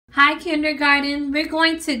Hi, kindergarten. We're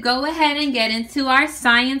going to go ahead and get into our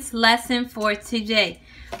science lesson for today.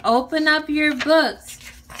 Open up your books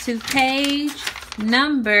to page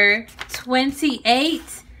number 28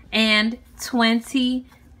 and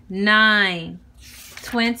 29.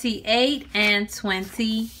 28 and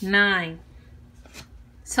 29.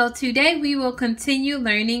 So today we will continue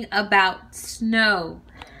learning about snow.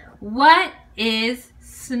 What is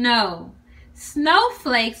snow?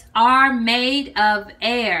 Snowflakes are made of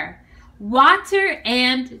air, water,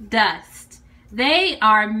 and dust. They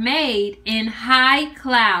are made in high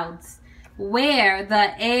clouds where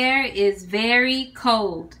the air is very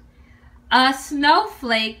cold. A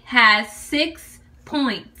snowflake has 6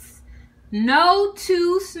 points. No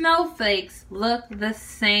two snowflakes look the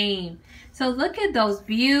same. So look at those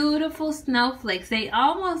beautiful snowflakes. They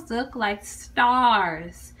almost look like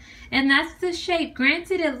stars. And that's the shape.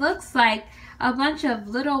 Granted, it looks like a bunch of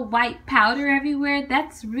little white powder everywhere.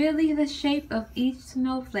 That's really the shape of each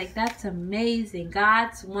snowflake. That's amazing.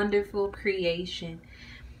 God's wonderful creation.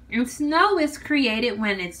 And snow is created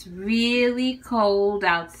when it's really cold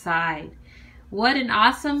outside. What an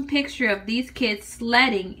awesome picture of these kids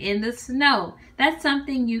sledding in the snow. That's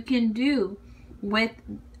something you can do with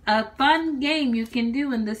a fun game you can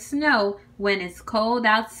do in the snow when it's cold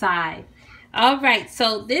outside. Alright,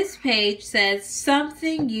 so this page says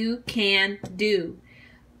something you can do.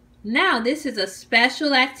 Now, this is a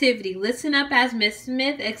special activity. Listen up as Ms.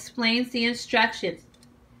 Smith explains the instructions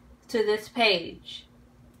to this page.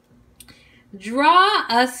 Draw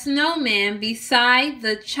a snowman beside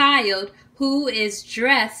the child who is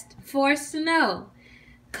dressed for snow.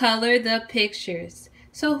 Color the pictures.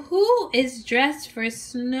 So who is dressed for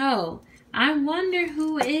snow? I wonder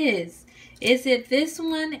who is. Is it this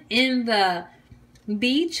one in the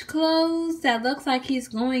beach clothes that looks like he's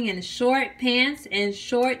going in short pants and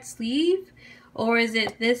short sleeve? Or is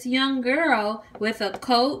it this young girl with a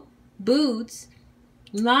coat, boots,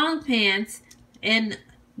 long pants, and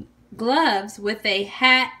gloves with a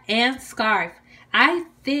hat and scarf? I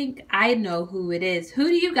think I know who it is. Who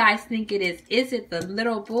do you guys think it is? Is it the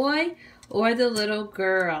little boy or the little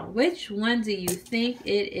girl? Which one do you think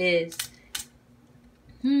it is?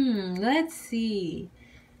 Let's see.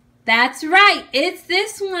 That's right. It's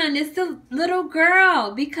this one. It's the little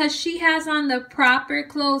girl because she has on the proper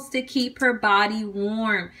clothes to keep her body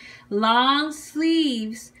warm. Long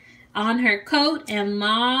sleeves on her coat and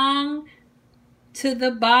long to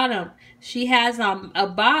the bottom. She has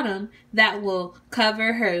a bottom that will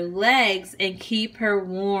cover her legs and keep her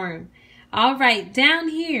warm. All right, down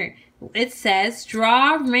here it says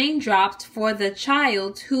draw raindrops for the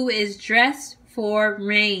child who is dressed for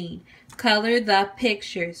rain. Color the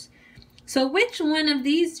pictures. So which one of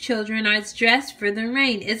these children is dressed for the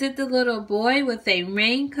rain? Is it the little boy with a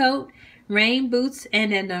raincoat, rain boots,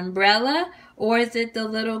 and an umbrella? Or is it the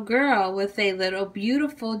little girl with a little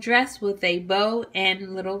beautiful dress with a bow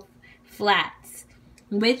and little flats?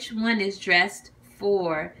 Which one is dressed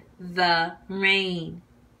for the rain?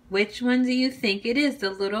 Which one do you think it is,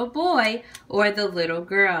 the little boy or the little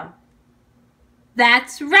girl?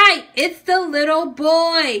 That's right, it's the little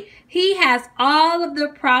boy. He has all of the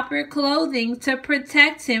proper clothing to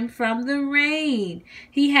protect him from the rain.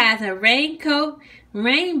 He has a raincoat,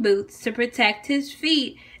 rain boots to protect his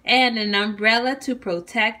feet, and an umbrella to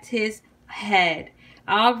protect his head.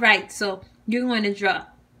 All right, so you're going to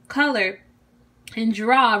color and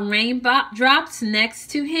draw raindrops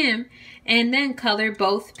next to him, and then color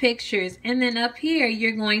both pictures. And then up here,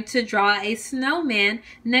 you're going to draw a snowman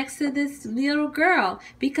next to this little girl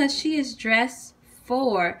because she is dressed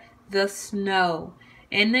for the snow.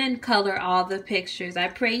 And then color all the pictures. I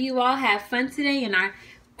pray you all have fun today. And our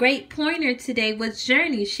great pointer today was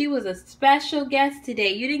Journey. She was a special guest today.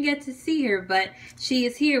 You didn't get to see her, but she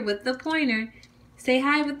is here with the pointer. Say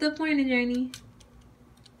hi with the pointer, Journey.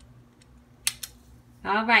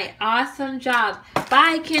 All right, awesome job.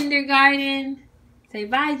 Bye, kindergarten. Say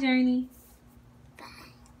bye, Journey.